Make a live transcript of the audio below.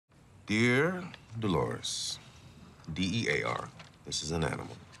Dear Dolores, D-E-A-R. This is an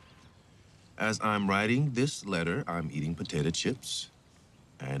animal. As I'm writing this letter, I'm eating potato chips,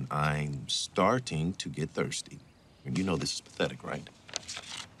 and I'm starting to get thirsty. And you know this is pathetic, right?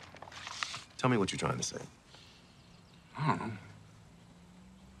 Tell me what you're trying to say. I don't know.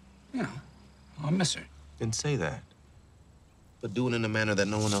 You know, I miss her. Then say that. But do it in a manner that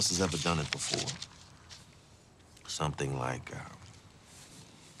no one else has ever done it before. Something like,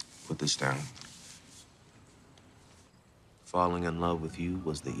 put this down. Falling in love with you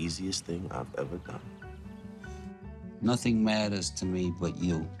was the easiest thing I've ever done. Nothing matters to me but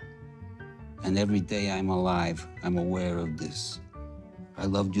you. And every day I'm alive, I'm aware of this. I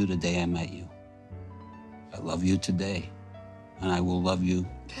loved you the day I met you. I love you today, and I will love you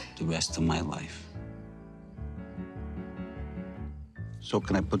the rest of my life. So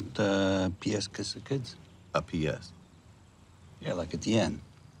can I put P.S. Kiss the Kids? A P.S.? Yeah, like at the end.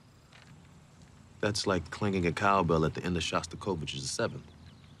 That's like clanging a cowbell at the end of Shostakovich's The Seventh.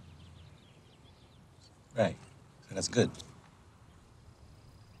 Right. So that's good.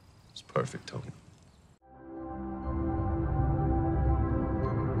 It's perfect, Tony.